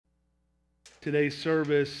Today's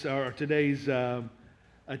service, or today's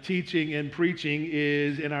teaching and preaching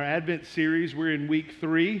is in our Advent series. We're in week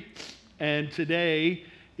 3, and today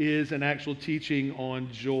is an actual teaching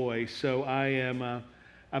on joy. So I'm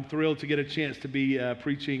thrilled to get a chance to be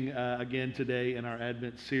preaching again today in our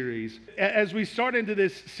Advent series. As we start into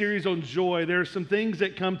this series on joy, there are some things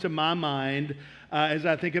that come to my mind as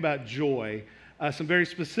I think about joy. Some very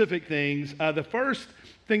specific things. The first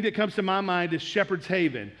thing that comes to my mind is Shepherd's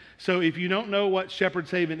Haven. So if you don't know what Shepherd's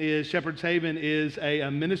Haven is a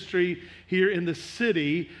ministry here in the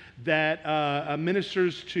city that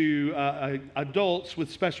ministers to adults with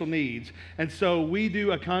special needs. And so we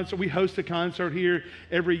do a concert, we host a concert here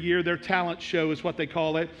every year. Their talent show is what they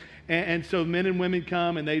call it. And so men and women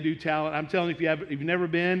come and they do talent. I'm telling you, if you've never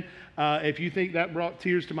been, if you think that brought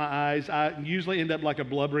tears to my eyes, I usually end up like a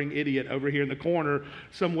blubbering idiot over here in the corner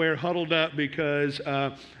somewhere huddled up because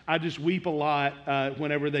I just weep a lot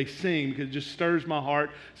whenever they sing because it just stirs my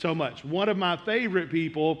heart so much. One of my favorite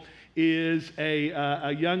people is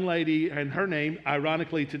a young lady, and her name,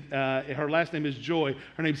 ironically, her last name is Joy.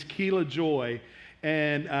 Her name's Keela Joy.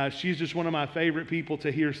 And she's just one of my favorite people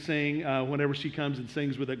to hear sing whenever she comes and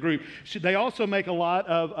sings with a group. They also make a lot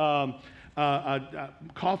of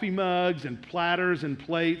coffee mugs and platters and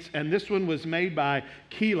plates. And this one was made by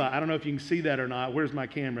Keela. I don't know if you can see that or not. Where's my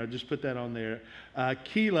camera? Just put that on there.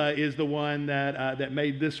 Keela is the one that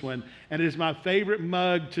made this one. And it is my favorite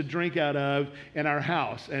mug to drink out of in our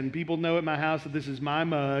house. And people know at my house that this is my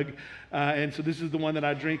mug. And so this is the one that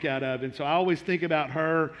I drink out of. And so I always think about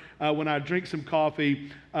her when I drink some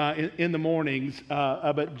coffee in the mornings.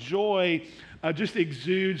 But joy just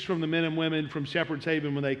exudes from the men and women from Shepherd's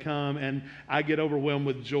Haven when they come, and I get overwhelmed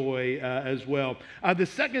with joy as well. The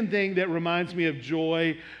second thing that reminds me of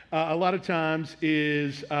joy a lot of times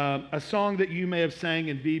is a song that you may have sang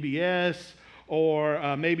in VBS,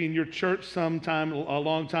 or maybe in your church sometime a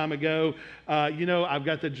long time ago. I've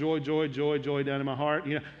got the joy, joy, joy, joy down in my heart.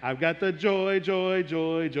 I've got the joy, joy,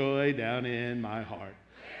 joy, joy down in my heart.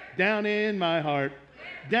 Down in my heart.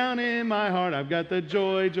 Down in my heart. I've got the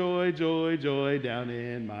joy, joy, joy, joy down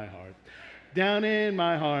in my heart. Down in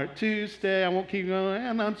my heart to stay. I won't keep going,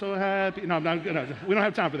 and I'm so happy. No, we don't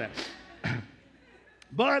have time for that.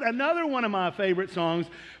 But another one of my favorite songs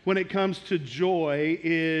when it comes to joy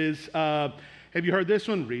is, have you heard this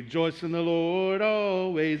one? Rejoice in the Lord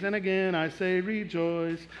always, and again I say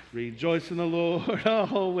rejoice. Rejoice in the Lord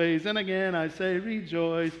always, and again I say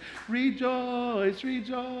rejoice. Rejoice,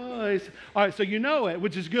 rejoice. All right, so you know it,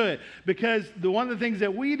 which is good, because one of the things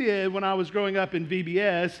that we did when I was growing up in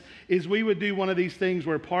VBS is we would do one of these things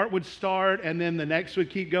where part would start and then the next would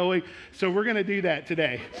keep going. So we're going to do that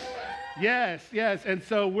today. Yes. And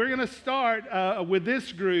so we're going to start with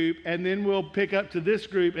this group, and then we'll pick up to this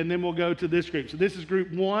group, and then we'll go to this group. So this is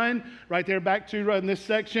group 1, right there, back to in this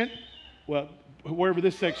section. Well, wherever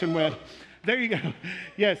this section went. There you go.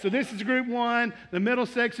 Yeah, so this is group 1. The middle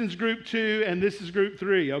section's group 2, and this is group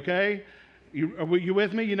 3, okay? Are you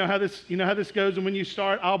with me? You know how this goes, and when you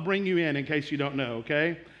start, I'll bring you in case you don't know,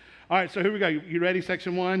 okay? All right, so here we go. You ready?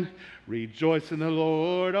 Section 1. Rejoice in the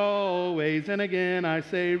Lord always, and again I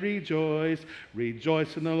say rejoice.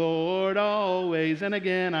 Rejoice in the Lord always, and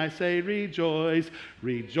again I say rejoice.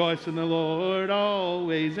 Rejoice in the Lord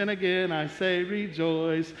always, and again I say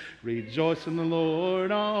rejoice. Rejoice in the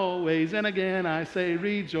Lord always, and again I say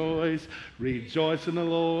rejoice. Rejoice in the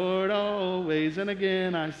Lord always, and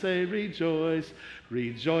again I say rejoice.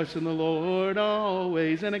 Rejoice in the Lord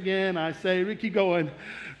always, and again I say, keep going.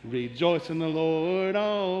 Rejoice in the Lord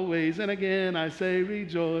always, and again I say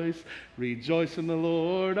rejoice. Rejoice in the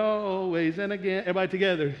Lord always, and again, everybody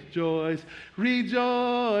together, rejoice.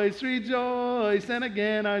 Rejoice, rejoice, and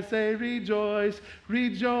again I say rejoice.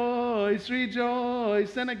 Rejoice,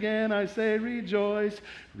 rejoice, and again I say rejoice.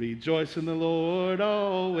 Rejoice in the Lord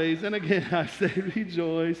always, and again I say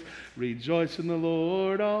rejoice. Rejoice in the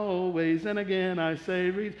Lord always, and again I say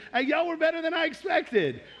rejoice. Hey, y'all were better than I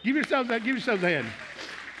expected. Give yourselves a hand.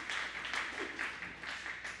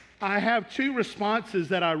 I have 2 responses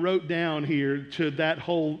that I wrote down here to that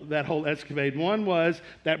whole escapade. One was,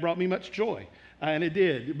 that brought me much joy. And it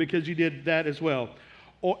did, because you did that as well.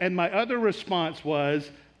 And my other response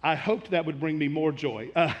was, I hoped that would bring me more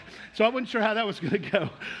joy. So I wasn't sure how that was going to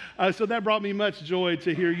go. So that brought me much joy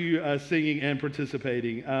to hear you singing and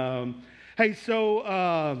participating.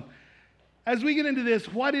 As we get into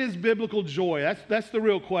this, what is biblical joy? That's the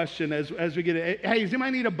real question as we get it. Hey, does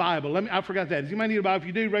anybody need a Bible? I forgot that. Does anybody need a Bible? If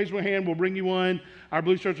you do, raise your hand. We'll bring you one. Our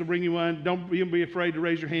blue shirts will bring you one. Don't even be afraid to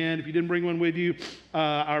raise your hand. If you didn't bring one with you,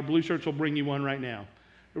 our blue shirts will bring you one right now.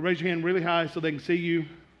 Raise your hand really high so they can see you.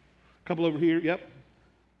 A couple over here. Yep.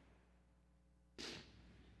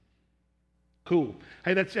 Cool.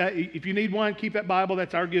 Hey, that's if you need one, keep that Bible.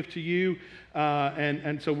 That's our gift to you.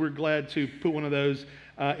 And so we're glad to put one of those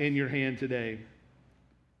in your hand today.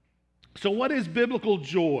 So what is biblical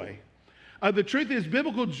joy? The truth is,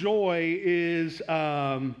 biblical joy is,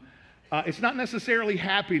 it's not necessarily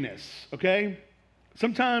happiness, okay?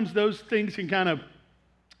 Sometimes those things can kind of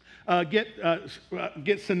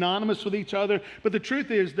get synonymous with each other, but the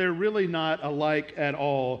truth is they're really not alike at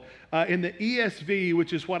all. In the ESV,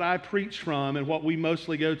 which is what I preach from and what we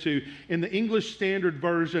mostly go to, in the English Standard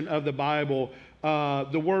Version of the Bible,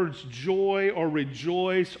 the words joy or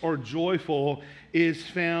rejoice or joyful is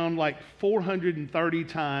found like 430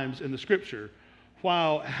 times in the Scripture,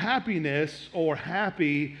 while happiness or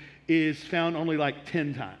happy is found only like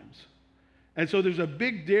 10 times. And so there's a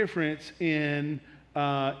big difference in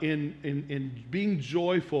being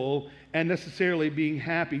joyful and necessarily being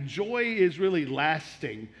happy. Joy is really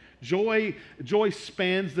lasting. Joy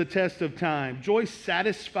spans the test of time. Joy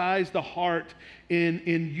satisfies the heart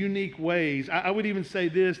in unique ways. I would even say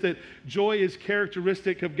this, that joy is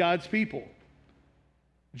characteristic of God's people.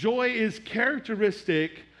 Joy is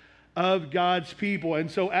characteristic of God's people. And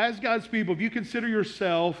so as God's people, if you consider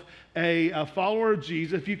yourself a follower of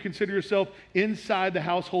Jesus, if you consider yourself inside the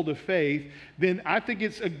household of faith, then I think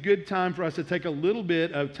it's a good time for us to take a little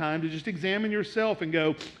bit of time to just examine yourself and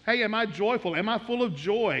go, hey, am I joyful? Am I full of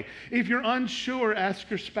joy? If you're unsure, ask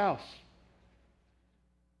your spouse.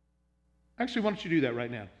 Actually, why don't you do that right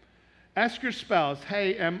now? Ask your spouse,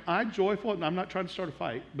 hey, am I joyful? And I'm not trying to start a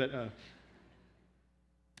fight, but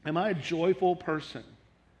am I a joyful person?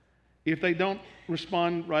 If they don't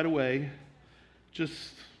respond right away,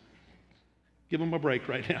 just give them a break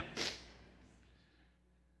right now.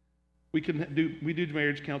 We do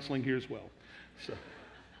marriage counseling here as well. So.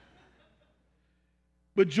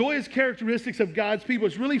 But joy is characteristics of God's people.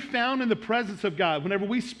 It's really found in the presence of God. Whenever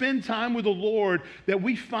we spend time with the Lord, that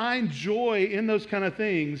we find joy in those kind of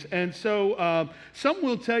things. And so some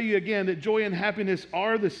will tell you again that joy and happiness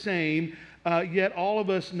are the same. Yet all of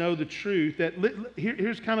us know the truth that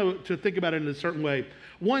here's kind of to think about it in a certain way.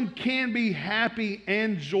 One can be happy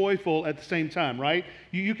and joyful at the same time, right?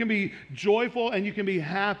 You can be joyful and you can be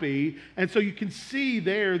happy. And so you can see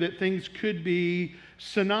there that things could be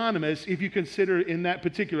synonymous if you consider in that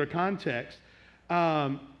particular context.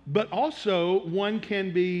 But also one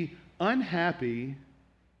can be unhappy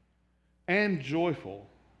and joyful.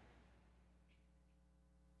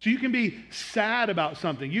 So you can be sad about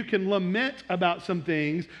something. You can lament about some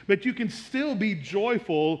things, but you can still be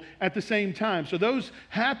joyful at the same time. So those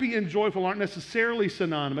happy and joyful aren't necessarily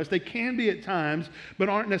synonymous. They can be at times, but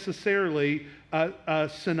aren't necessarily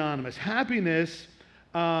synonymous. Happiness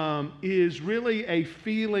is really a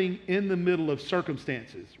feeling in the middle of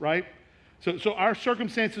circumstances, right? So our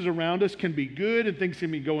circumstances around us can be good and things can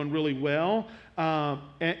be going really well.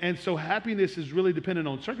 And so happiness is really dependent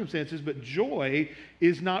on circumstances, but joy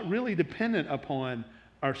is not really dependent upon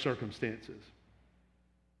our circumstances.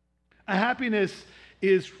 Happiness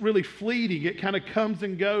is really fleeting. It kind of comes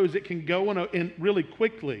and goes. It can go in really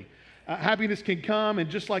quickly. Happiness can come, and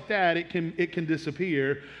just like that, it can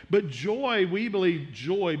disappear. But joy, we believe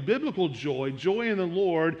joy, biblical joy in the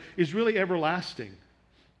Lord is really everlasting.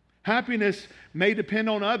 Happiness may depend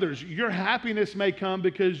on others. Your happiness may come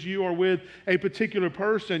because you are with a particular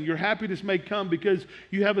person. Your happiness may come because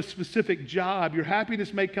you have a specific job. Your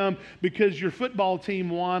happiness may come because your football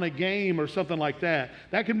team won a game or something like that.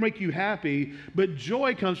 That can make you happy, but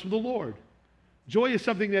joy comes from the Lord. Joy is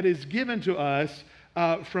something that is given to us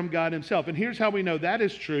from God himself. And here's how we know that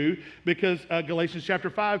is true, because Galatians chapter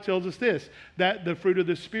 5 tells us this, that the fruit of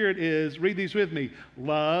the Spirit is, read these with me,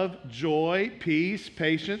 love, joy, peace,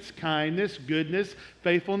 patience, kindness, goodness,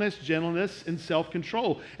 faithfulness, gentleness, and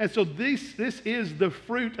self-control. And so this is the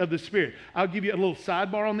fruit of the Spirit. I'll give you a little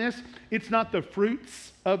sidebar on this. It's not the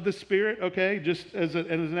fruits of the Spirit, okay? Just as an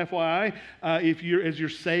FYI, as you're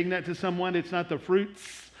saying that to someone, it's not the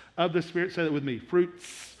fruits of the Spirit. Say that with me,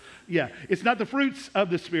 fruits. Yeah, it's not the fruits of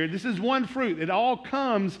the Spirit. This is one fruit. It all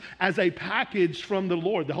comes as a package from the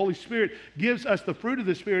Lord. The Holy Spirit gives us the fruit of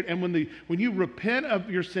the Spirit, and when you repent of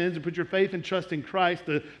your sins and put your faith and trust in Christ,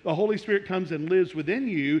 the Holy Spirit comes and lives within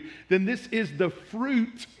you, then this is the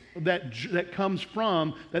fruit that comes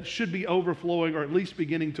from, that should be overflowing or at least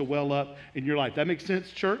beginning to well up in your life. That makes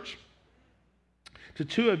sense, church? To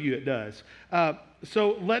two of you it does.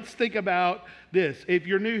 So let's think about this. If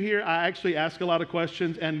you're new here, I actually ask a lot of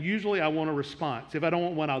questions, and usually I want a response. If I don't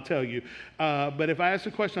want one, I'll tell you. But if I ask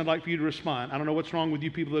a question, I'd like for you to respond. I don't know what's wrong with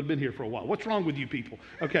you people that have been here for a while. What's wrong with you people?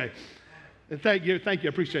 Okay. Thank you. I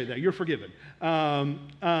appreciate that. You're forgiven.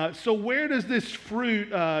 So where does this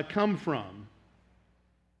fruit come from?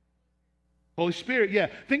 Holy Spirit, yeah.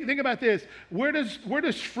 Think about this. Where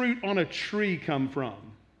does fruit on a tree come from?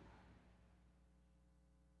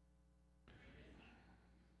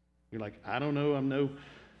 You're like, I don't know,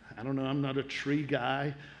 I'm not a tree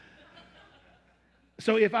guy.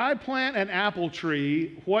 So if I plant an apple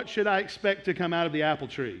tree, what should I expect to come out of the apple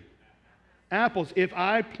tree? Apples. If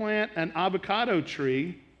I plant an avocado tree,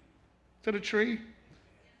 is that a tree?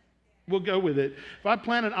 We'll go with it. If I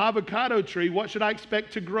plant an avocado tree, what should I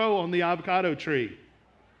expect to grow on the avocado tree?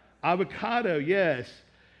 Avocado, yes.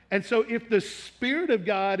 And so if the Spirit of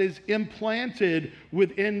God is implanted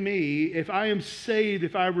within me, if I am saved,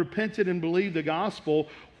 if I repented and believed the gospel,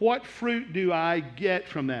 what fruit do I get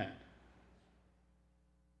from that?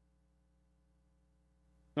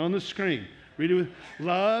 On the screen. Read it with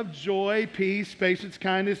love, joy, peace, patience,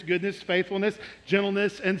 kindness, goodness, faithfulness,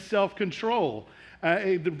 gentleness, and self-control.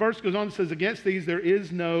 The verse goes on and says, against these there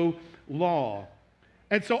is no law.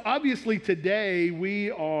 And so obviously today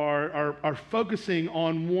we are focusing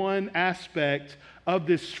on one aspect of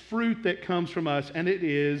this fruit that comes from us, and it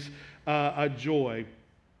is a joy.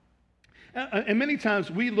 And many times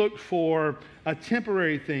we look for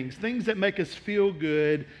temporary things that make us feel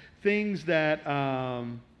good, things that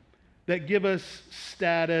give us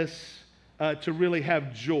status to really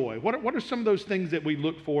have joy. What are some of those things that we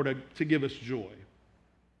look for to give us joy?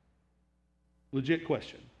 Legit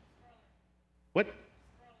question. What?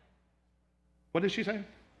 What did she say?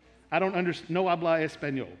 I don't understand. No habla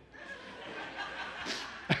español.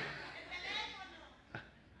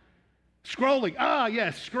 Scrolling. Ah,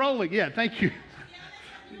 yes, scrolling. Yeah, thank you.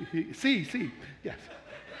 See, yes.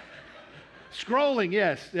 Scrolling,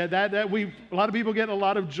 yes. A lot of people get a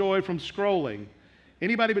lot of joy from scrolling.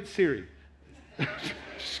 Anybody but Siri.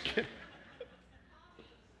 Just kidding.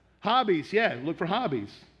 Hobbies, yeah. Look for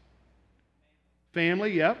hobbies.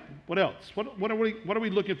 Family, yep. What else? What are we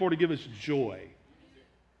looking for to give us joy?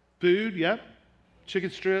 Food, yep. Chicken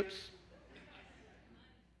strips.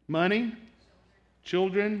 Money.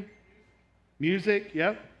 Children. Music,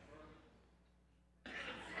 yep.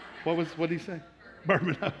 What did he say?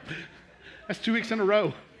 Bourbon. That's 2 weeks in a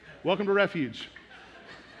row. Welcome to Refuge.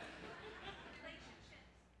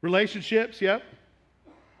 Relationships, yep.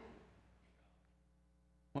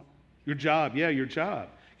 Your job, yeah, your job.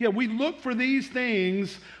 Yeah, we look for these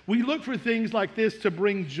things. We look for things like this to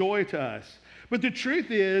bring joy to us. But the truth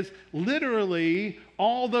is, literally,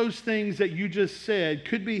 all those things that you just said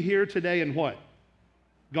could be here today and what?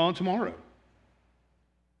 Gone tomorrow.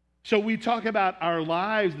 So we talk about our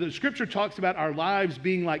lives. The scripture talks about our lives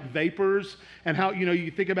being like vapors, and how,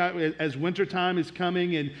 you think about it as wintertime is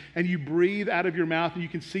coming and you breathe out of your mouth and you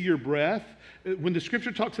can see your breath. When the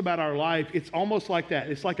scripture talks about our life, it's almost like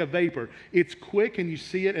that. It's like a vapor. It's quick and you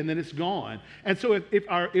see it and then it's gone. And so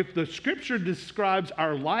if the scripture describes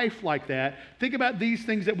our life like that, think about these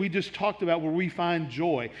things that we just talked about where we find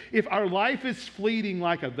joy. If our life is fleeting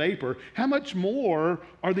like a vapor, how much more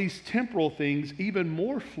are these temporal things even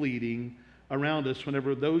more fleeting around us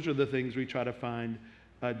whenever those are the things we try to find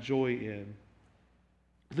joy in?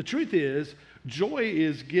 The truth is, joy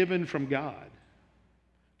is given from God.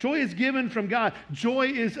 Joy is given from God. Joy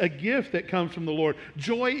is a gift that comes from the Lord.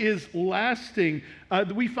 Joy is lasting.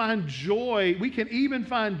 We find joy. We can even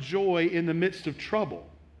find joy in the midst of trouble.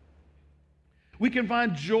 We can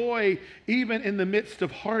find joy even in the midst of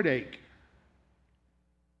heartache.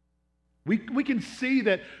 We can see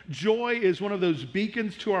that joy is one of those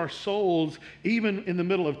beacons to our souls, even in the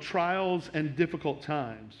middle of trials and difficult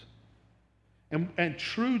times. And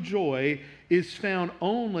true joy is found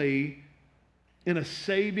only in a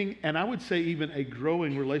saving, and I would say even a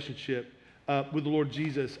growing relationship with the Lord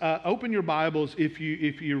Jesus. Open your Bibles, if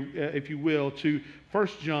you will, to 1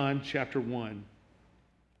 John chapter 1.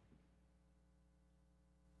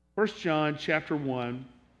 1 John chapter 1.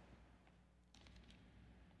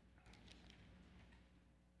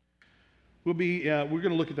 We're going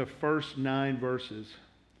to look at the first 9 verses.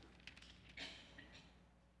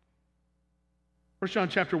 1 John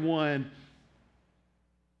chapter 1.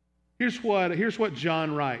 Here's what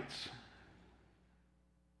John writes.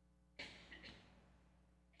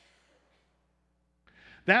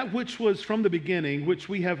 That which was from the beginning, which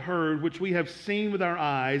we have heard, which we have seen with our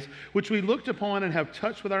eyes, which we looked upon and have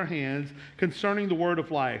touched with our hands, concerning the word of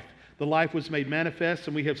life. The life was made manifest,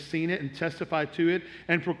 and we have seen it and testified to it,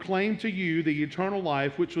 and proclaimed to you the eternal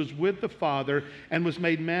life which was with the Father and was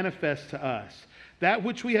made manifest to us. That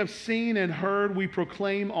which we have seen and heard we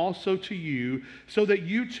proclaim also to you, so that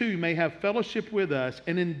you too may have fellowship with us.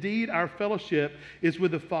 And indeed our fellowship is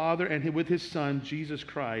with the Father and with his Son, Jesus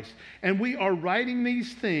Christ. And we are writing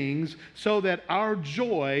these things so that our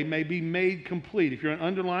joy may be made complete. If you're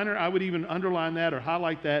an underliner, I would even underline that or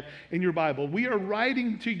highlight that in your Bible. We are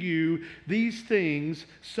writing to you these things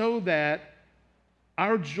so that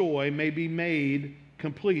our joy may be made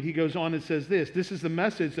complete. He goes on and says this is the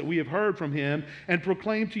message that we have heard from him and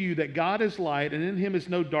proclaim to you, that God is light and in him is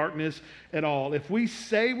no darkness at all. If we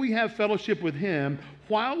say we have fellowship with him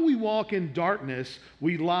while we walk in darkness,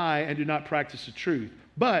 we lie and do not practice the truth.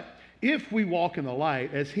 But if we walk in the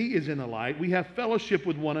light, as he is in the light, we have fellowship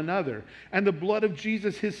with one another. And the blood of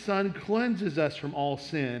Jesus, his Son, cleanses us from all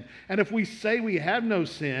sin. And if we say we have no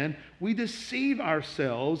sin, we deceive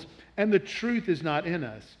ourselves, and the truth is not in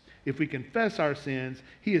us. If we confess our sins,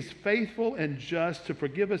 he is faithful and just to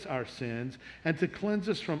forgive us our sins and to cleanse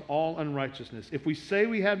us from all unrighteousness. If we say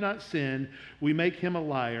we have not sinned, we make him a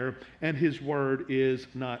liar, and his word is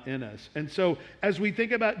not in us. And so as we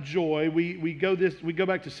think about joy, we go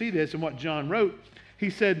back to see this in what John wrote.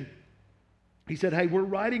 He said, hey, we're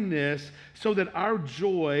writing this so that our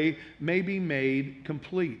joy may be made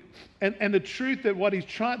complete. And the truth that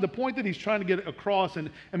the point that he's trying to get across, and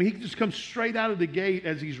I mean, he just comes straight out of the gate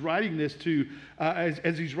as he's writing this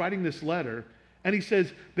as he's writing this letter. And he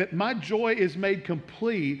says that my joy is made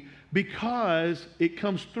complete because it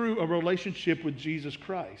comes through a relationship with Jesus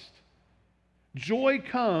Christ. Joy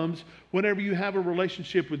comes whenever you have a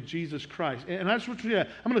relationship with Jesus Christ. And that's what I'm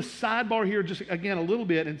going to sidebar here just again a little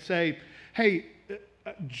bit and say, hey,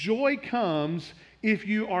 joy comes if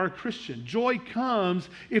you are a Christian. Joy comes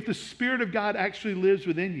if the Spirit of God actually lives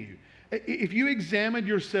within you. If you examined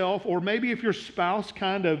yourself, or maybe if your spouse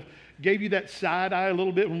kind of gave you that side eye a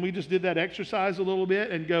little bit when we just did that exercise a little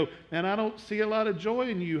bit and go, man, I don't see a lot of joy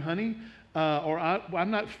in you, honey, or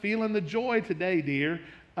I'm not feeling the joy today, dear.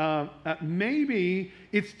 Maybe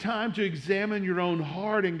it's time to examine your own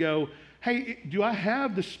heart and go, hey, do I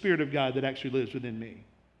have the Spirit of God that actually lives within me?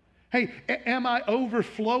 Hey, am I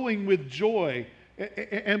overflowing with joy?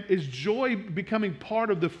 Is joy becoming part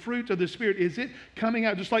of the fruit of the Spirit? Is it coming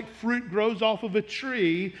out just like fruit grows off of a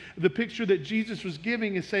tree? The picture that Jesus was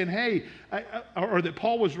giving is saying, hey, or that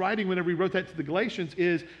Paul was writing whenever he wrote that to the Galatians,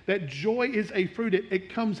 is that joy is a fruit.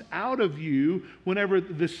 It comes out of you whenever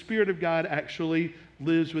the Spirit of God actually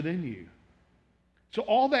lives within you. So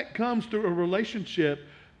all that comes through a relationship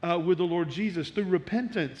with the Lord Jesus, through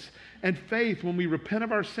repentance and faith. When we repent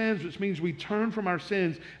of our sins, which means we turn from our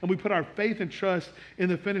sins and we put our faith and trust in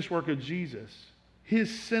the finished work of Jesus, his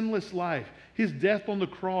sinless life, his death on the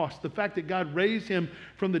cross, the fact that God raised him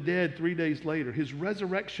from the dead 3 days later, his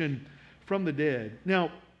resurrection from the dead.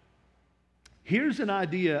 Now, here's an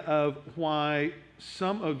idea of why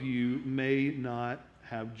some of you may not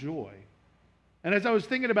have joy. And as I was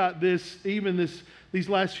thinking about this, these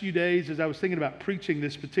last few days, as I was thinking about preaching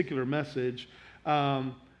this particular message,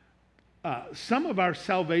 some of our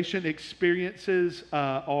salvation experiences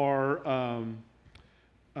are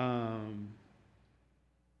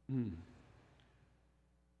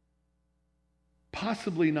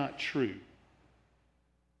possibly not true.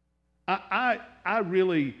 I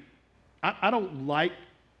don't like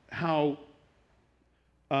how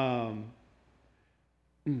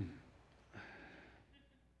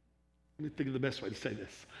let me think of the best way to say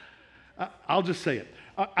this. I'll just say it.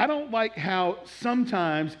 I don't like how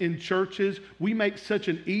sometimes in churches we make such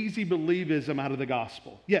an easy believism out of the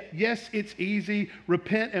gospel. Yeah, yes, it's easy.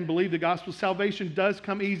 Repent and believe the gospel. Salvation does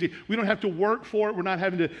come easy. We don't have to work for it. We're not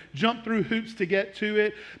having to jump through hoops to get to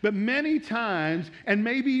it. But many times, and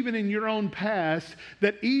maybe even in your own past,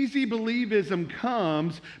 that easy believism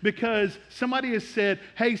comes because somebody has said,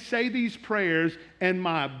 hey, say these prayers, and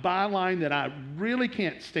my byline that I really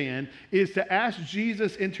can't stand is to ask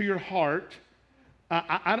Jesus into your heart.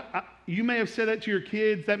 You may have said that to your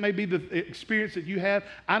kids. That may be the experience that you have.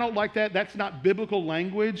 I don't like that. That's not biblical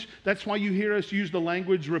language. That's why you hear us use the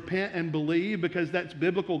language repent and believe, because that's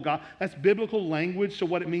biblical. That's biblical language to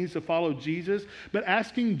what it means to follow Jesus. But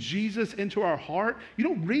asking Jesus into our heart, you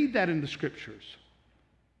don't read that in the scriptures.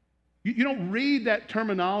 You don't read that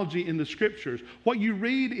terminology in the scriptures. What you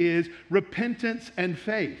read is repentance and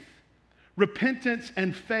faith. Repentance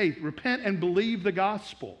and faith. Repent and believe the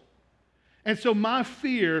gospel. And so my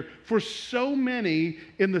fear for so many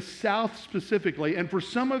in the South specifically, and for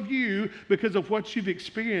some of you because of what you've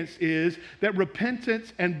experienced, is that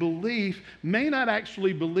repentance and belief may not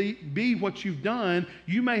actually be what you've done.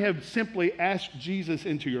 You may have simply asked Jesus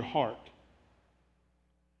into your heart.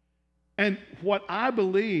 And what I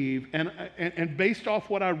believe, and based off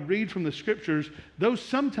what I read from the scriptures, those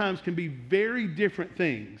sometimes can be very different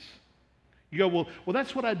things. You go, well,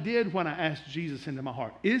 that's what I did when I asked Jesus into my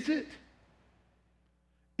heart. Is it?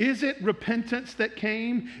 Is it repentance that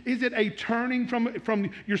came? Is it a turning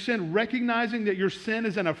from your sin, recognizing that your sin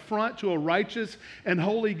is an affront to a righteous and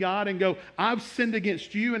holy God, and go, I've sinned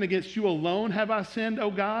against you, and against you alone have I sinned,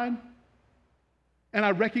 O God? And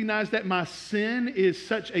I recognize that my sin is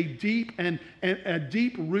such a deep and a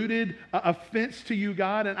deep-rooted offense to you,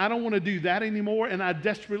 God, and I don't want to do that anymore, and I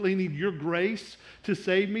desperately need your grace to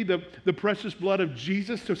save me, the precious blood of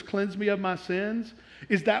Jesus to cleanse me of my sins.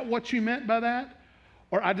 Is that what you meant by that?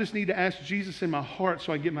 Or I just need to ask Jesus in my heart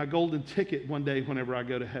so I get my golden ticket one day whenever I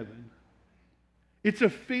go to heaven? It's a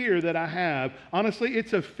fear that I have. Honestly,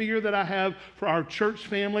 it's a fear that I have for our church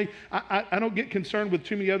family. I don't get concerned with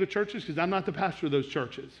too many other churches because I'm not the pastor of those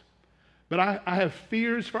churches. But I have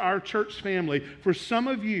fears for our church family. For some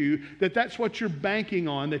of you, that's what you're banking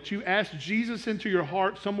on, that you asked Jesus into your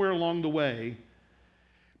heart somewhere along the way,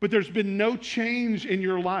 but there's been no change in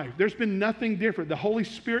your life. There's been nothing different. The Holy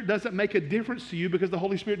Spirit doesn't make a difference to you because the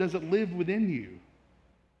Holy Spirit doesn't live within you.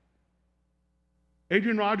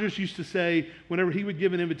 Adrian Rogers used to say, whenever he would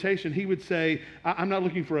give an invitation, he would say, I'm not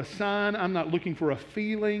looking for a sign. I'm not looking for a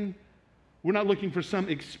feeling. We're not looking for some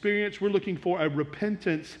experience. We're looking for a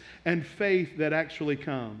repentance and faith that actually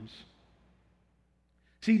comes.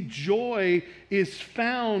 See, joy is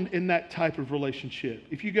found in that type of relationship.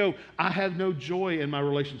 If you go, I have no joy in my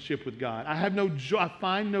relationship with God. I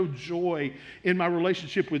find no joy in my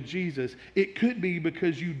relationship with Jesus. It could be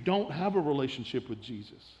because you don't have a relationship with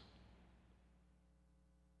Jesus.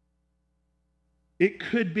 It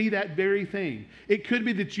could be that very thing. It could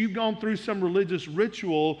be that you've gone through some religious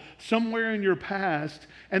ritual somewhere in your past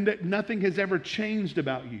and that nothing has ever changed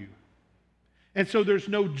about you. And so there's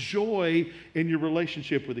no joy in your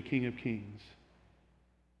relationship with the King of Kings.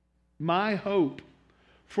 My hope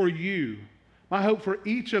for you, my hope for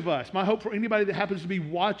each of us, my hope for anybody that happens to be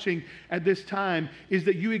watching at this time is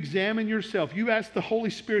that you examine yourself. You ask the Holy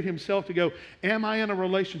Spirit himself to go, am I in a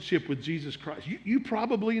relationship with Jesus Christ? You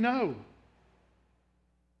probably know.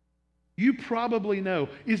 You probably know.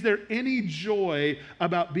 Is there any joy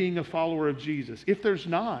about being a follower of Jesus? If there's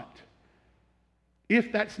not,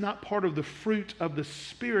 if that's not part of the fruit of the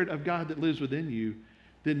Spirit of God that lives within you,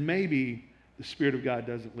 then maybe the Spirit of God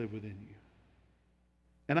doesn't live within you.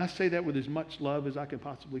 And I say that with as much love as I can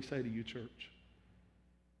possibly say to you, church.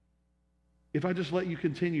 If I just let you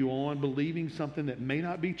continue on believing something that may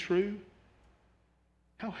not be true,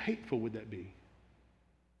 how hateful would that be?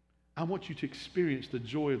 I want you to experience the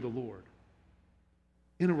joy of the Lord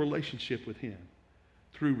in a relationship with him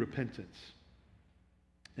through repentance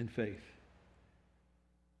and faith.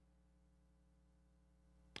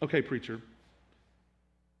 Okay, preacher,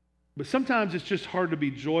 but sometimes it's just hard to be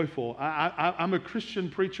joyful. I'm a Christian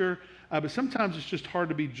preacher, but sometimes it's just hard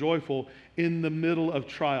to be joyful in the middle of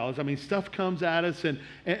trials. I mean, stuff comes at us, and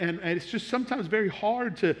it's just sometimes very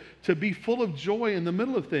hard to be full of joy in the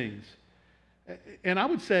middle of things. And I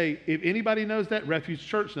would say, if anybody knows that, Refuge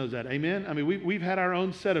Church knows that. Amen? I mean, we've had our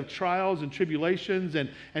own set of trials and tribulations and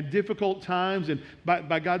difficult times, and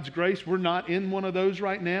by God's grace, we're not in one of those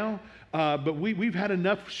right now. But we've had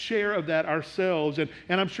enough share of that ourselves. And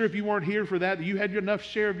I'm sure if you weren't here for that, you had enough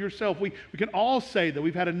share of yourself. We can all say that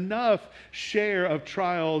we've had enough share of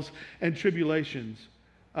trials and tribulations.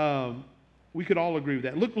 We could all agree with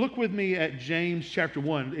that. Look with me at James chapter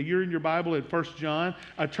 1. You're in your Bible at 1 John.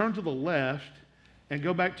 Turn to the left and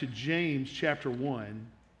go back to James chapter 1.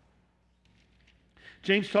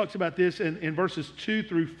 James talks about this in verses 2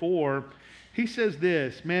 through 4. He says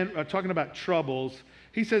this, talking about troubles.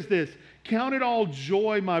 He says this, count it all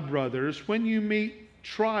joy, my brothers, when you meet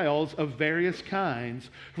trials of various kinds,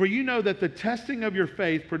 for you know that the testing of your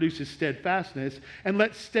faith produces steadfastness, and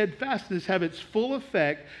let steadfastness have its full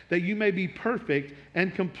effect, that you may be perfect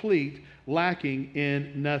and complete, lacking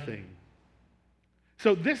in nothing.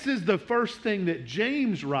 So this is the first thing that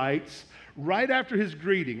James writes right after his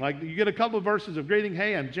greeting. Like, you get a couple of verses of greeting.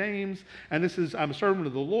 Hey, I'm James, and I'm a servant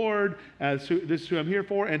of the Lord. This is who I'm here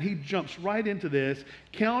for. And he jumps right into this.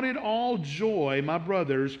 Count it all joy, my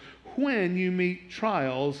brothers, when you meet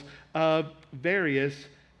trials of various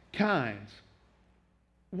kinds.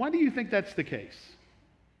 Why do you think that's the case?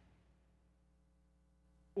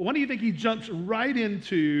 Why do you think he jumps right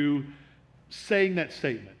into saying that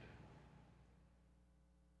statement?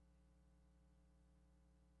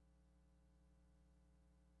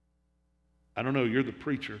 I don't know, you're the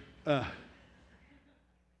preacher.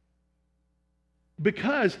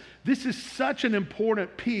 Because this is such an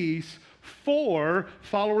important piece for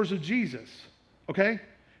followers of Jesus, okay?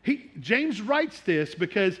 James writes this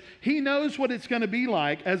because he knows what it's going to be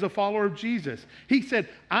like as a follower of Jesus. He said,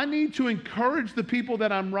 I need to encourage the people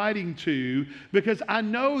that I'm writing to because I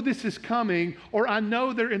know this is coming, or I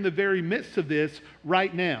know they're in the very midst of this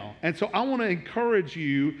right now. And so I want to encourage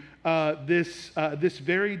you this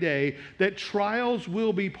very day that trials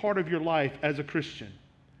will be part of your life as a Christian.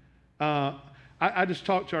 I just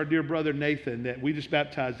talked to our dear brother Nathan that we just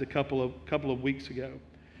baptized a couple of weeks ago.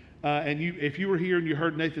 And if you were here and you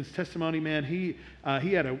heard Nathan's testimony, man, he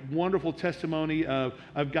had a wonderful testimony of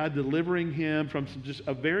God delivering him from just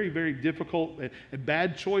a very, very difficult and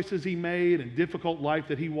bad choices he made and difficult life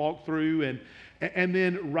that he walked through. And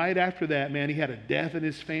then right after that, man, he had a death in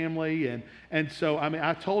his family. And so, I mean,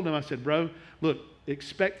 I told him, I said, bro, look,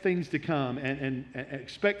 expect things to come and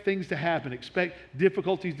expect things to happen. Expect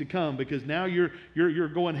difficulties to come because now you're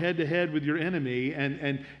going head to head with your enemy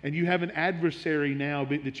and you have an adversary now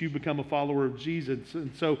that you've become a follower of Jesus.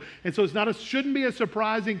 And so shouldn't be a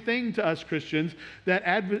surprising thing to us Christians that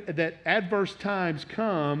adverse times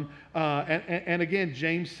come. And again,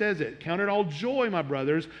 James says it. Count it all joy, my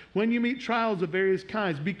brothers, when you meet trials of various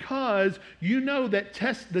kinds, because you know that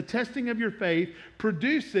the testing of your faith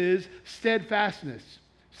produces steadfastness.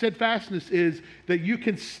 Steadfastness is that you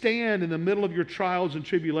can stand in the middle of your trials and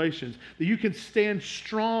tribulations, that you can stand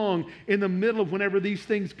strong in the middle of whenever these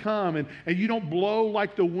things come, and you don't blow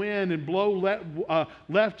like the wind and blow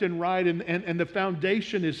left and right, and the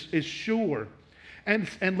foundation is sure.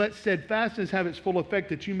 And let steadfastness have its full effect,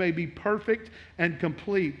 that you may be perfect and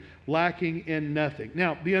complete, lacking in nothing.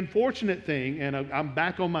 Now, the unfortunate thing, and I'm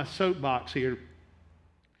back on my soapbox here,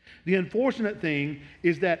 the unfortunate thing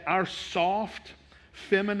is that our soft,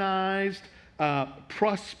 feminized,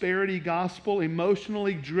 prosperity gospel,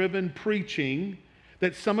 emotionally driven preaching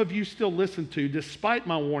that some of you still listen to, despite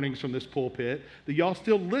my warnings from this pulpit, that y'all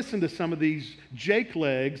still listen to some of these Jake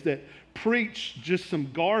legs that preach just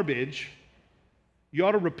some garbage. You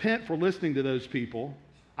ought to repent for listening to those people.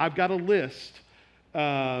 I've got a list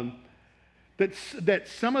that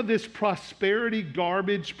some of this prosperity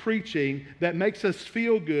garbage preaching that makes us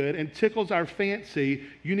feel good and tickles our fancy,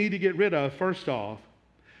 you need to get rid of, first off.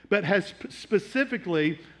 But has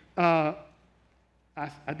specifically, I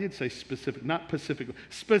did say specific, not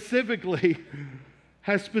pacifically,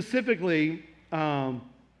 has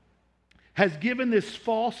given this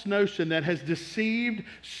false notion that has deceived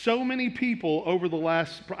so many people over the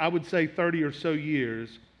last, I would say, 30 or so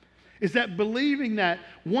years, is that believing that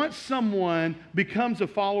once someone becomes a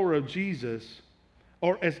follower of Jesus,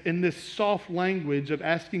 or as in this soft language of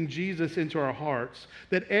asking Jesus into our hearts,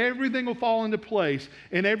 that everything will fall into place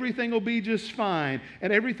and everything will be just fine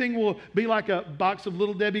and everything will be like a box of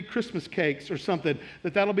Little Debbie Christmas cakes or something,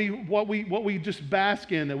 that'll be what we just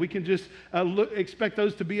bask in, that we can just expect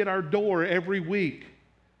those to be at our door every week.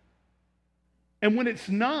 And when it's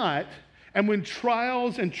not, and when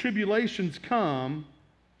trials and tribulations come,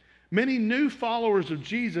 many new followers of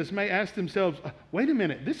Jesus may ask themselves, wait a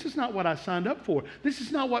minute, this is not what I signed up for. This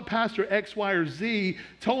is not what Pastor X, Y, or Z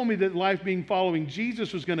told me that life being following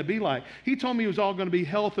Jesus was going to be like. He told me it was all going to be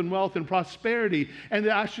health and wealth and prosperity, and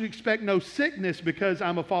that I should expect no sickness because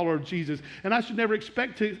I'm a follower of Jesus, and I should never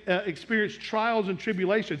expect to experience trials and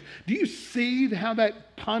tribulations. Do you see how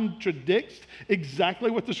that contradicts exactly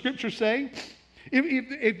what the Scriptures say?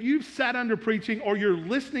 If you've sat under preaching or you're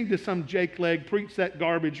listening to some Jake leg preach that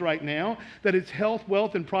garbage right now, that it's health,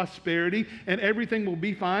 wealth, and prosperity and everything will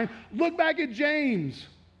be fine, look back at James.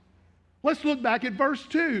 Let's look back at verse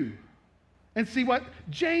 2 and see what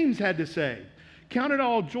James had to say. Count it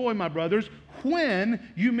all joy, my brothers, when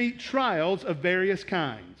you meet trials of various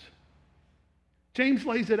kinds. James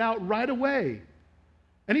lays it out right away.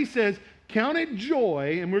 And he says, count it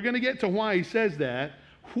joy, and we're going to get to why he says that,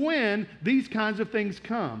 when these kinds of things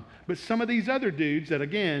come. But some of these other dudes that,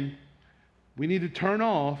 again, we need to turn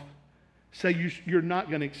off, say you're not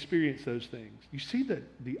going to experience those things. You see the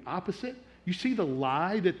opposite? You see the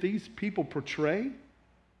lie that these people portray?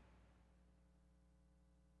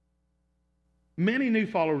 Many new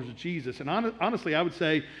followers of Jesus, and honestly, I would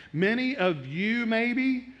say many of you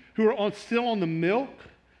maybe who are still on the milk,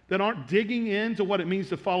 that aren't digging into what it means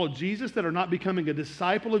to follow Jesus, that are not becoming a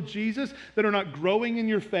disciple of Jesus, that are not growing in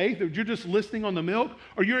your faith, that you're just listening on the milk,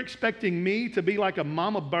 or you're expecting me to be like a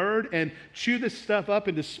mama bird and chew this stuff up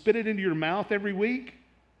and to spit it into your mouth every week,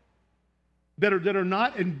 that are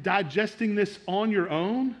not digesting this on your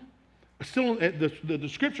own. Still, the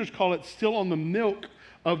Scriptures call it still on the milk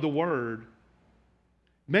of the Word.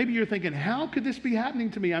 Maybe you're thinking, how could this be happening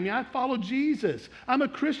to me? I mean, I follow Jesus. I'm a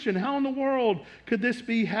Christian. How in the world could this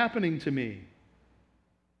be happening to me?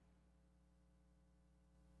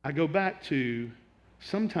 I go back to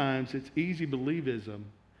sometimes it's easy believism,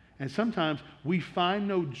 and sometimes we find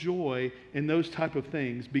no joy in those type of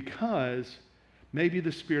things because maybe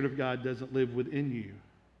the Spirit of God doesn't live within you.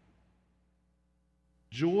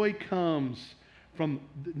 Joy comes from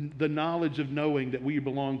the knowledge of knowing that we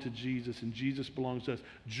belong to Jesus and Jesus belongs to us.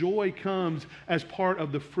 Joy comes as part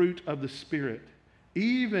of the fruit of the Spirit.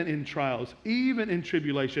 Even in trials, even in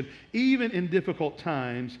tribulation, even in difficult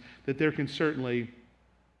times, that there can certainly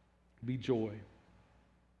be joy.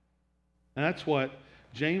 And that's what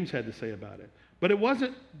James had to say about it. But it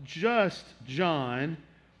wasn't just John,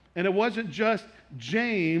 and it wasn't just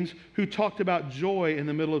James who talked about joy in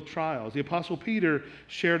the middle of trials. The Apostle Peter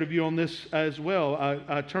shared a view on this as well.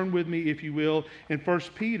 Turn with me, if you will, in 1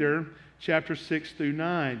 Peter chapter 6 through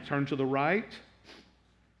 9. Turn to the right.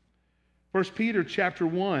 1 Peter chapter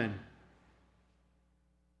 1.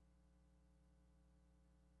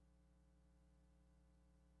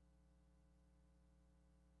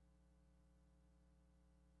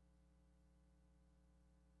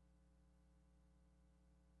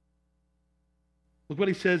 Look what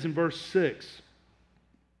he says in verse 6.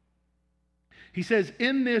 He says,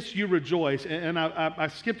 in this you rejoice. And I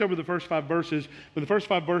skipped over the first 5 verses, but the first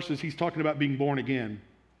 5 verses he's talking about being born again.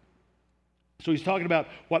 So he's talking about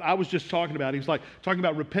what I was just talking about. He's like talking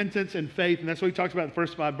about repentance and faith, and that's what he talks about in the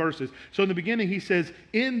first 5 verses. So in the beginning he says,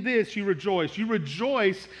 in this you rejoice. You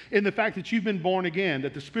rejoice in the fact that you've been born again,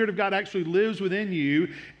 that the Spirit of God actually lives within you,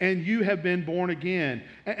 and you have been born again.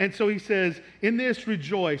 And so he says, in this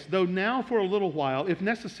rejoice, though now for a little while, if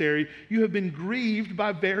necessary, you have been grieved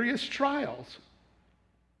by various trials,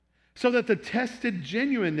 so that the tested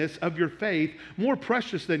genuineness of your faith, more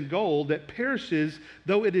precious than gold that perishes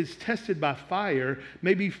though it is tested by fire,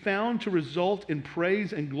 may be found to result in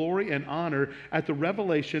praise and glory and honor at the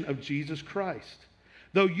revelation of Jesus Christ.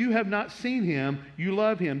 Though you have not seen him, you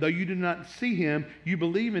love him. Though you do not see him, you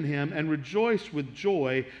believe in him and rejoice with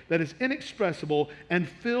joy that is inexpressible and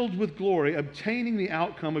filled with glory, obtaining the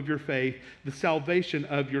outcome of your faith, the salvation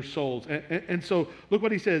of your souls. And so look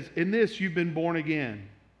what he says. In this you've been born again,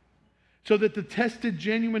 so that the tested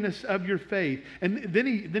genuineness of your faith. And then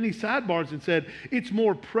he sidebars and said, it's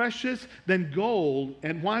more precious than gold.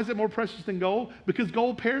 And why is it more precious than gold? Because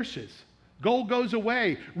gold perishes. Gold goes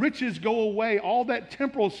away. Riches go away. All that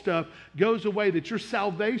temporal stuff goes away. That your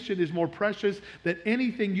salvation is more precious than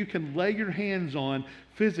anything you can lay your hands on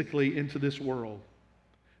physically into this world.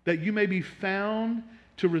 That you may be found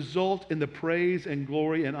to result in the praise and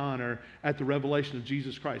glory and honor at the revelation of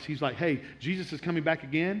Jesus Christ. He's like, hey, Jesus is coming back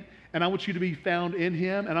again, and I want you to be found in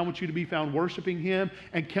him, and I want you to be found worshiping him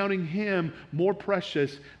and counting him more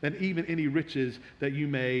precious than even any riches that you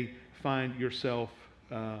may find yourself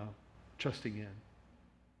trusting in.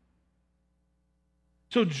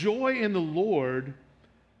 So joy in the Lord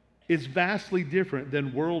is vastly different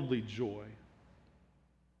than worldly joy.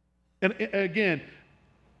 And again,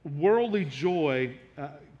 worldly joy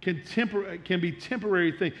can be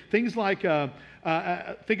temporary things. Things like,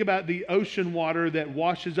 think about the ocean water that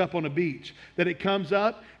washes up on a beach, that it comes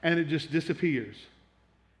up and it just disappears.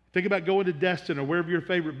 Think about going to Destin or wherever your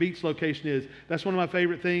favorite beach location is. That's one of my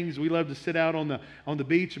favorite things. We love to sit out on the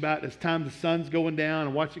beach about as time the sun's going down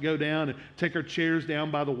and watch it go down and take our chairs down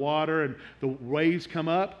by the water, and the waves come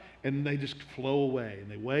up and they just flow away. And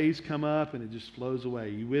the waves come up and it just flows away.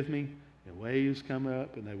 You with me? The waves come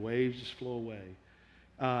up and the waves just flow away.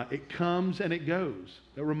 It comes and it goes.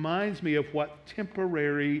 It reminds me of what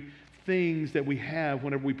temporary things that we have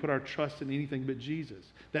whenever we put our trust in anything but Jesus.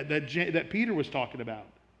 That Peter was talking about.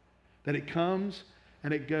 That it comes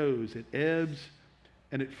and it goes. It ebbs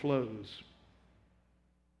and it flows.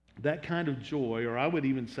 That kind of joy, or I would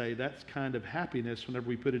even say that's kind of happiness whenever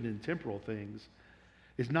we put it in temporal things,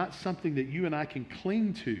 is not something that you and I can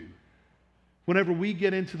cling to. Whenever we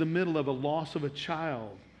get into the middle of a loss of a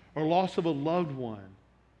child or loss of a loved one,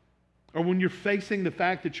 or when you're facing the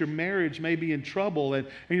fact that your marriage may be in trouble and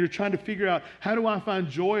you're trying to figure out, how do I find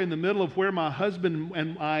joy in the middle of where my husband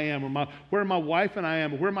and I am, or where my wife and I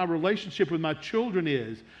am, or where my relationship with my children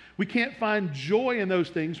is. We can't find joy in those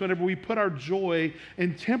things whenever we put our joy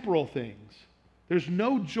in temporal things. There's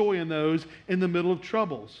no joy in those in the middle of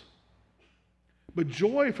troubles. But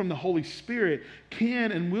joy from the Holy Spirit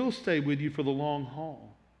can and will stay with you for the long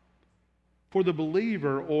haul. For the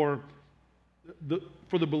believer,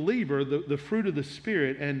 the fruit of the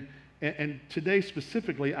Spirit, and today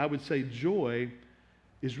specifically, I would say joy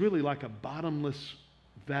is really like a bottomless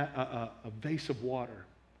a vase of water,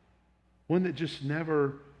 one that just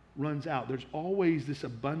never runs out. There's always this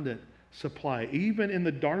abundant supply, even in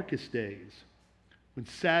the darkest days, when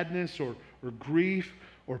sadness or grief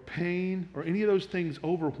or pain or any of those things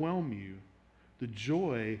overwhelm you, the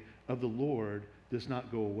joy of the Lord does not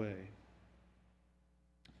go away.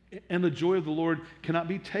 And the joy of the Lord cannot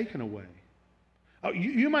be taken away.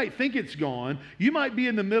 You might think it's gone. You might be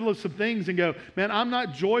in the middle of some things and go, man, I'm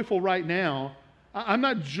not joyful right now. I'm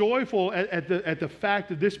not joyful at the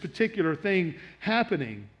fact of this particular thing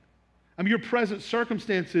happening. I mean, your present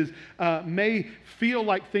circumstances may feel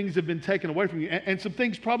like things have been taken away from you, and some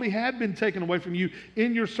things probably have been taken away from you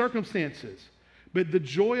in your circumstances. But the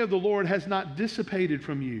joy of the Lord has not dissipated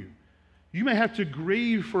from you. You may have to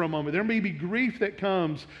grieve for a moment. There may be grief that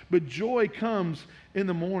comes, but joy comes in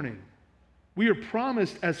the morning. We are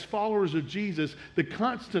promised as followers of Jesus the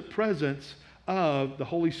constant presence of the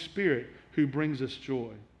Holy Spirit who brings us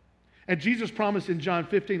joy. And Jesus promised in John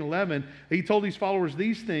 15:11, he told these followers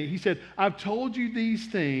these things. He said, I've told you these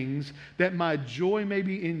things that my joy may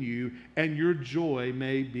be in you and your joy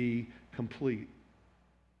may be complete.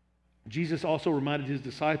 Jesus also reminded his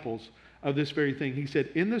disciples of this very thing. He said,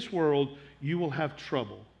 in this world you will have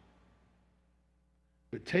trouble,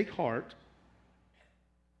 but take heart,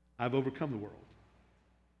 I've overcome the world.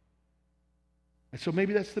 And so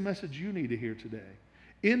maybe that's the message you need to hear today.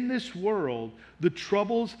 In this world, the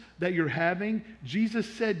troubles that you're having, Jesus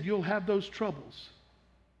said you'll have those troubles.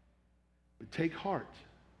 But take heart.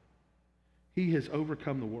 He has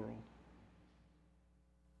overcome the world.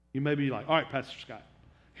 You may be like, all right, Pastor Scott,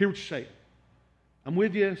 hear what you're saying. I'm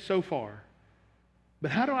with you so far.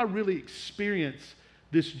 But how do I really experience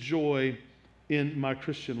this joy in my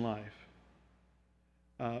Christian life?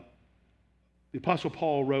 The Apostle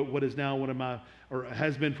Paul wrote what is now one of my, or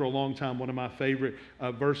has been for a long time, one of my favorite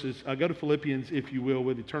verses. Go to Philippians, if you will,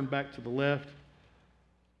 with you. Turn back to the left.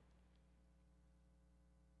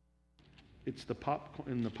 It's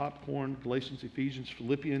in the popcorn, Galatians, Ephesians,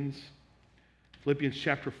 Philippians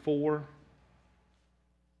chapter 4.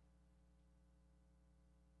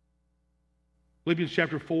 Philippians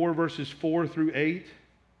chapter 4, verses 4 through 8.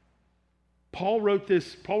 Paul wrote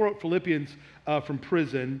Philippians from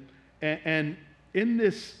prison, and in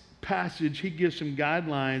this passage, he gives some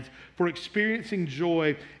guidelines for experiencing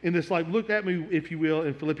joy in this life. Look at me, if you will,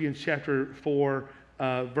 in Philippians chapter 4,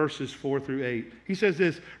 verses 4 through 8. He says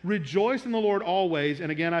this, rejoice in the Lord always,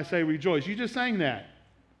 and again I say rejoice. You just sang that.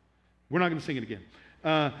 We're not going to sing it again.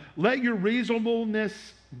 Let your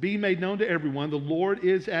reasonableness be made known to everyone. The Lord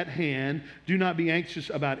is at hand. Do not be anxious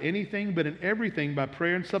about anything, but in everything, by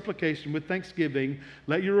prayer and supplication with thanksgiving,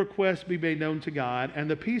 let your requests be made known to God, and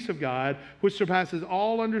the peace of God, which surpasses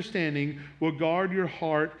all understanding, will guard your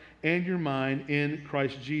heart and your mind in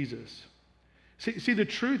Christ Jesus. See, the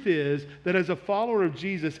truth is that as a follower of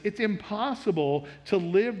Jesus, it's impossible to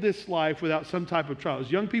live this life without some type of trials.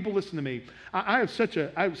 Young people, listen to me. I have such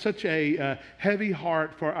a heavy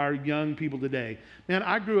heart for our young people today. Man,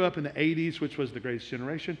 I grew up in the 80s, which was the greatest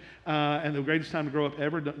generation, and the greatest time to grow up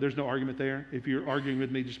ever. There's no argument there. If you're arguing with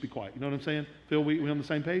me, just be quiet. You know what I'm saying? Phil, we on the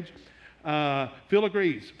same page? Phil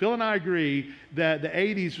agrees. Phil and I agree that the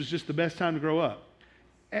 80s was just the best time to grow up.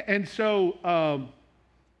 And so...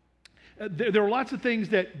 There are lots of things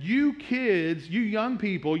that you kids, you young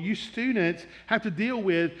people, you students have to deal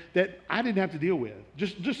with that I didn't have to deal with.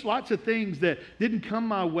 Just lots of things that didn't come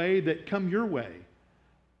my way that come your way.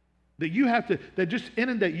 That you have to, that just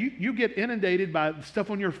inundate, you get inundated by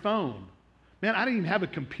stuff on your phone. Man, I didn't even have a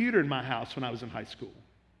computer in my house when I was in high school.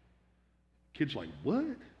 Kids are like, what?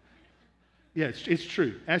 Yeah, it's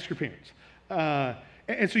true. Ask your parents.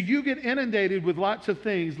 And so you get inundated with lots of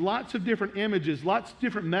things, lots of different images, lots of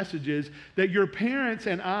different messages that your parents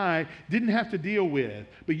and I didn't have to deal with,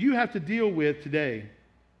 but you have to deal with today.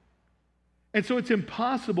 And so it's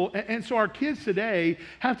impossible. And so our kids today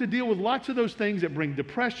have to deal with lots of those things that bring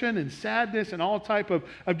depression and sadness and all type of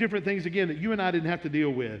different things, again, that you and I didn't have to deal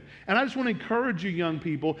with. And I just want to encourage you, young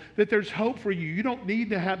people, that there's hope for you. You don't need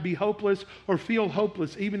to be hopeless or feel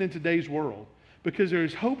hopeless even in today's world. Because there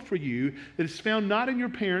is hope for you that is found not in your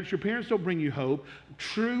parents. Your parents don't bring you hope.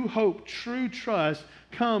 True hope, true trust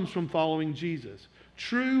comes from following Jesus.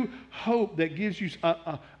 True hope that gives you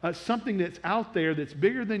something that's out there that's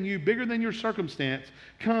bigger than you, bigger than your circumstance,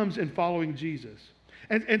 comes in following Jesus.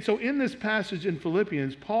 And so in this passage in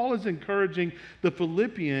Philippians, Paul is encouraging the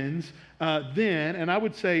Philippians then, and I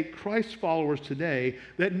would say Christ followers today,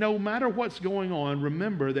 that no matter what's going on,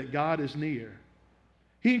 remember that God is near.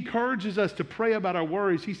 He encourages us to pray about our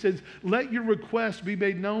worries. He says, let your requests be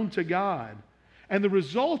made known to God. And the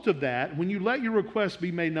result of that, when you let your requests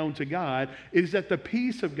be made known to God, is that the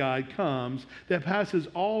peace of God comes that passes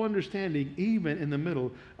all understanding, even in the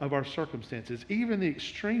middle of our circumstances, even the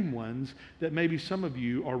extreme ones that maybe some of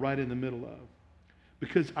you are right in the middle of.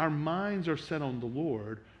 because our minds are set on the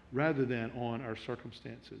Lord rather than on our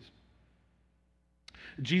circumstances.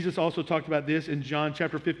 Jesus also talked about this in John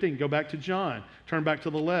chapter 15. Go back to John. Turn back to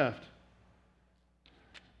the left.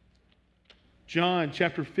 John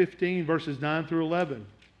chapter 15, verses 9 through 11.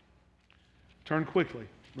 Turn quickly.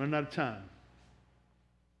 Running out of time.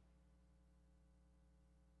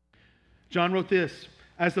 John wrote this: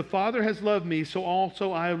 "As the Father has loved me, so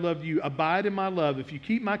also I have loved you. Abide in my love. If you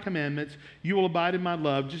keep my commandments, you will abide in my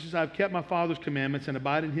love, just as I've kept my Father's commandments and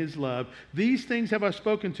abide in his love. These things have I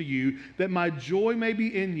spoken to you, that my joy may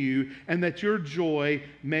be in you, and that your joy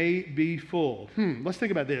may be full." Let's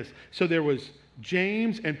think about this. So there was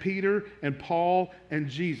James and Peter and Paul and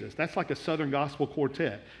Jesus. That's like a Southern Gospel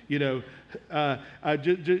quartet, just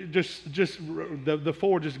the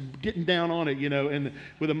four just getting down on it, and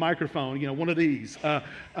with a microphone, one of these.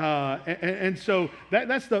 And so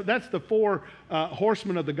that's the four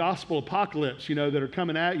horsemen of the gospel apocalypse, that are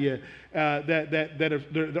coming at you.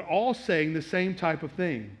 They're all saying the same type of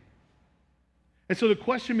thing. And so the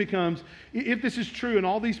question becomes, if this is true and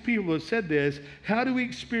all these people have said this, how do we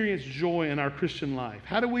experience joy in our Christian life?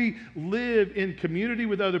 How do we live in community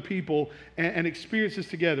with other people and experience this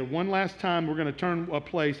together? One last time, we're going to turn a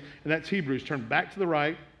place, and that's Hebrews. Turn back to the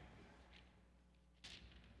right.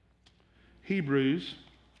 Hebrews.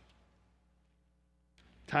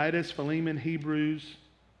 Titus, Philemon, Hebrews,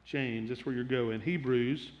 James. That's where you're going.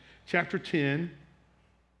 Hebrews chapter 10,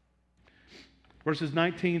 verses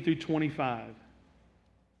 19 through 25.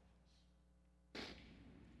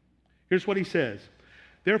 Here's what he says.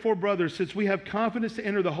 "Therefore, brothers, since we have confidence to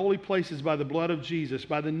enter the holy places by the blood of Jesus,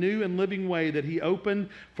 by the new and living way that he opened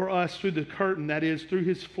for us through the curtain, that is, through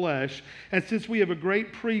his flesh, and since we have a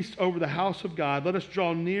great priest over the house of God, let us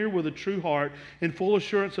draw near with a true heart in full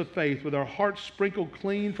assurance of faith, with our hearts sprinkled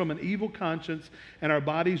clean from an evil conscience and our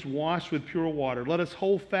bodies washed with pure water. Let us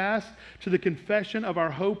hold fast to the confession of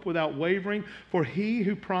our hope without wavering, for he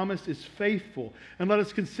who promised is faithful. And let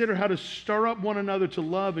us consider how to stir up one another to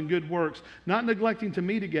love and good works, not neglecting to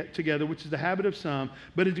meet together, which is the habit of some,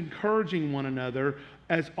 but is encouraging one another,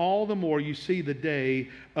 as all the more you see the day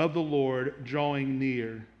of the Lord drawing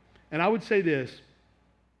near." And I would say this: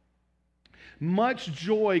 much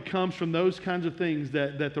joy comes from those kinds of things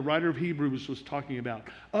that the writer of Hebrews was talking about.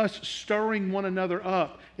 Us stirring one another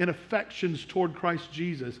up in affections toward Christ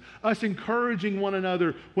Jesus. Us encouraging one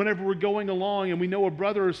another whenever we're going along and we know a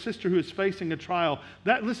brother or sister who is facing a trial.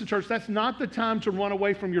 Listen, church, that's not the time to run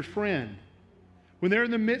away from your friend. When they're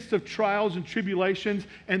in the midst of trials and tribulations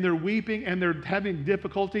and they're weeping and they're having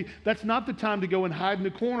difficulty, that's not the time to go and hide in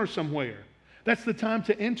the corner somewhere. That's the time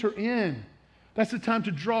to enter in. That's the time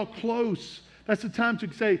to draw close. That's the time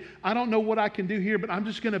to say, I don't know what I can do here, but I'm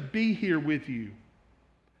just going to be here with you.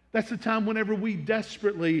 That's the time whenever we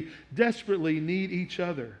desperately, desperately need each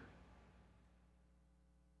other.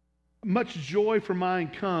 Much joy for mine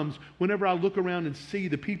comes whenever I look around and see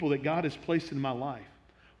the people that God has placed in my life.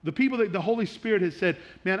 The people that the Holy Spirit has said,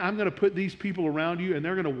 man, I'm going to put these people around you and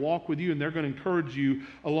they're going to walk with you and they're going to encourage you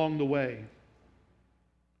along the way.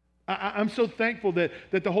 I'm so thankful that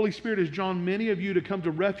the Holy Spirit has drawn many of you to come to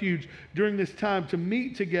Refuge during this time to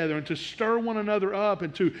meet together and to stir one another up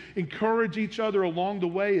and to encourage each other along the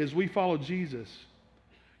way as we follow Jesus.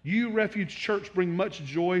 You, Refuge Church, bring much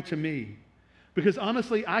joy to me. Because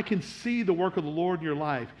honestly, I can see the work of the Lord in your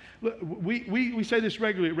life. We say this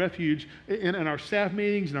regularly at Refuge, in our staff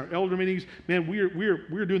meetings and our elder meetings. Man,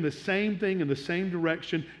 we're doing the same thing in the same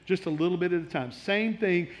direction, just a little bit at a time. Same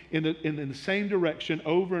thing in the same direction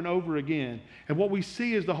over and over again. And what we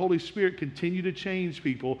see is the Holy Spirit continue to change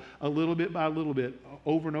people a little bit by a little bit,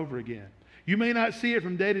 over and over again. You may not see it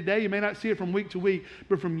from day to day, you may not see it from week to week,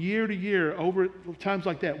 but from year to year, over times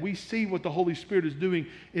like that, we see what the Holy Spirit is doing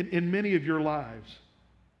in many of your lives.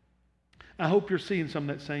 I hope you're seeing some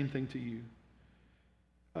of that same thing to you,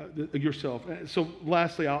 yourself. So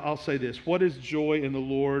lastly, I'll say this. What is joy in the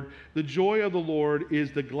Lord? The joy of the Lord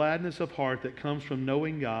is the gladness of heart that comes from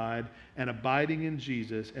knowing God and abiding in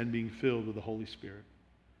Jesus and being filled with the Holy Spirit.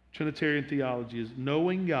 Trinitarian theology is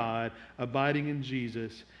knowing God, abiding in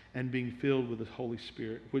Jesus, and being filled with the Holy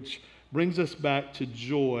Spirit, which brings us back to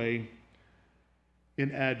joy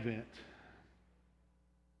in Advent.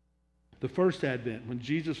 The first Advent, when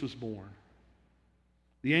Jesus was born,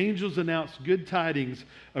 the angels announced good tidings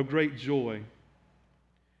of great joy.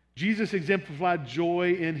 Jesus exemplified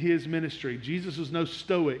joy in his ministry. Jesus was no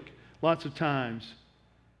stoic lots of times.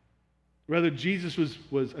 Rather, Jesus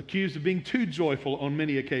was accused of being too joyful on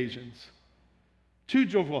many occasions. Too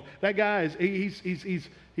joyful. That guy he's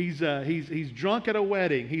drunk at a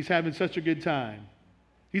wedding. He's having such a good time.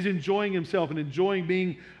 He's enjoying himself and enjoying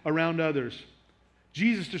being around others.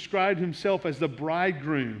 Jesus described himself as the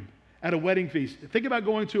bridegroom at a wedding feast. Think about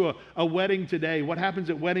going to a wedding today. What happens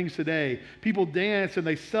at weddings today? People dance and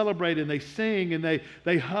they celebrate and they sing and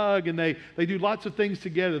they hug and they do lots of things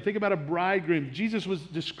together. Think about a bridegroom. Jesus was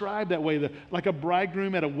described that way, like a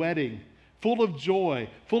bridegroom at a wedding, full of joy,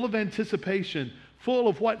 full of anticipation, full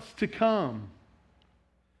of what's to come.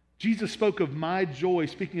 Jesus spoke of my joy,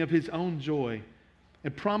 speaking of his own joy,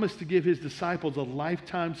 and promised to give his disciples a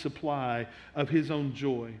lifetime supply of his own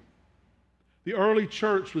joy. The early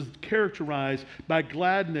church was characterized by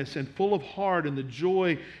gladness and full of heart and the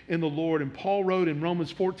joy in the Lord. And Paul wrote in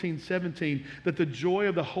Romans 14:17 that the joy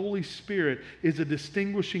of the Holy Spirit is a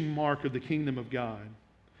distinguishing mark of the kingdom of God.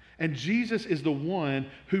 And Jesus is the one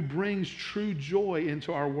who brings true joy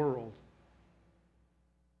into our world.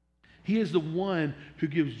 He is the one who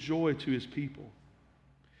gives joy to his people.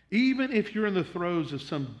 Even if you're in the throes of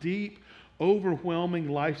some deep, overwhelming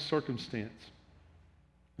life circumstance,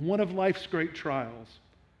 one of life's great trials,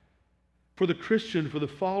 for the Christian, for the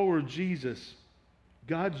follower of Jesus,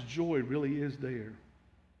 God's joy really is there.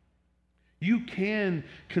 You can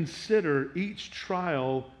consider each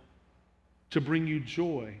trial to bring you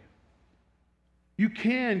joy. You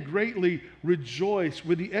can greatly rejoice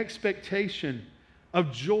with the expectation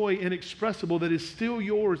of joy inexpressible that is still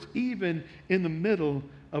yours even in the middle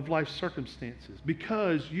of life's circumstances,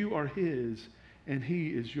 because you are his and he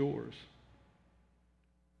is yours.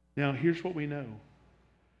 Now, here's what we know.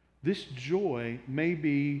 This joy may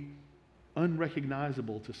be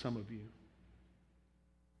unrecognizable to some of you.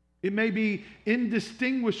 It may be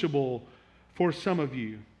indistinguishable for some of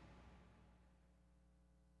you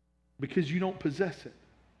because you don't possess it.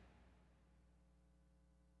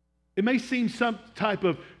 It may seem some type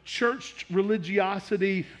of church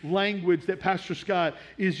religiosity language that Pastor Scott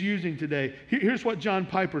is using today. Here's what John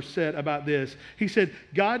Piper said about this. He said,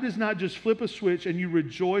 God does not just flip a switch and you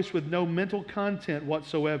rejoice with no mental content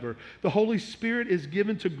whatsoever. The Holy Spirit is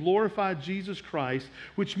given to glorify Jesus Christ,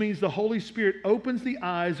 which means the Holy Spirit opens the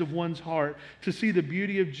eyes of one's heart to see the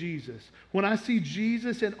beauty of Jesus. When I see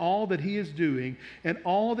Jesus and all that he is doing and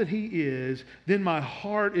all that he is, then my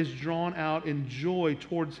heart is drawn out in joy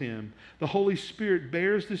towards him. The Holy Spirit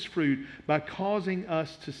bears this fruit by causing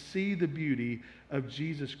us to see the beauty of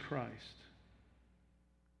Jesus Christ.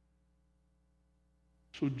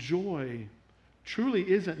 So joy truly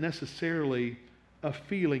isn't necessarily a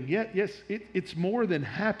feeling. Yet, yes, it's more than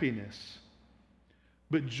happiness.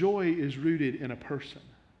 But joy is rooted in a person.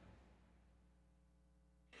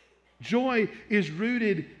 Joy is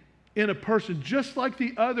rooted in a person, just like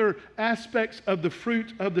the other aspects of the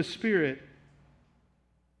fruit of the Spirit.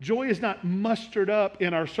 Joy is not mustered up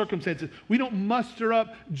in our circumstances. We don't muster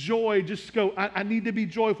up joy just to go, I need to be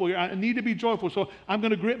joyful. I need to be joyful, so I'm going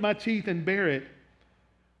to grit my teeth and bear it.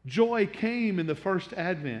 Joy came in the first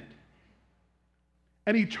advent.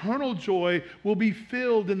 And eternal joy will be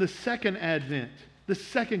filled in the second advent. The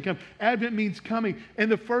second coming. Advent means coming.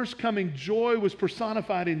 And the first coming, joy was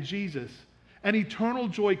personified in Jesus. And eternal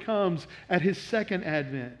joy comes at his second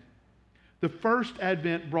advent. The first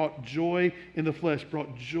advent brought joy in the flesh,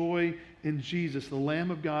 brought joy in Jesus, the Lamb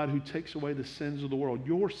of God who takes away the sins of the world.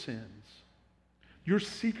 Your sins, your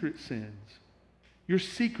secret sins, your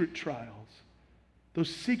secret trials, those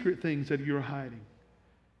secret things that you're hiding.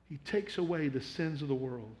 He takes away the sins of the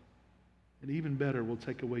world. And even better, will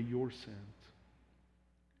take away your sins.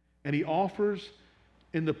 And he offers,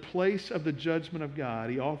 in the place of the judgment of God,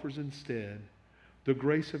 he offers instead the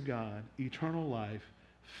grace of God, eternal life,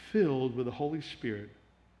 filled with the Holy Spirit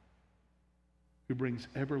who brings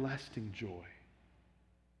everlasting joy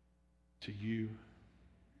to you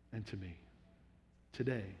and to me.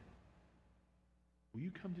 Today, will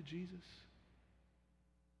you come to Jesus?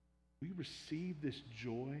 Will you receive this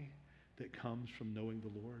joy that comes from knowing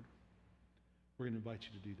the Lord? We're going to invite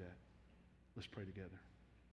you to do that. Let's pray together.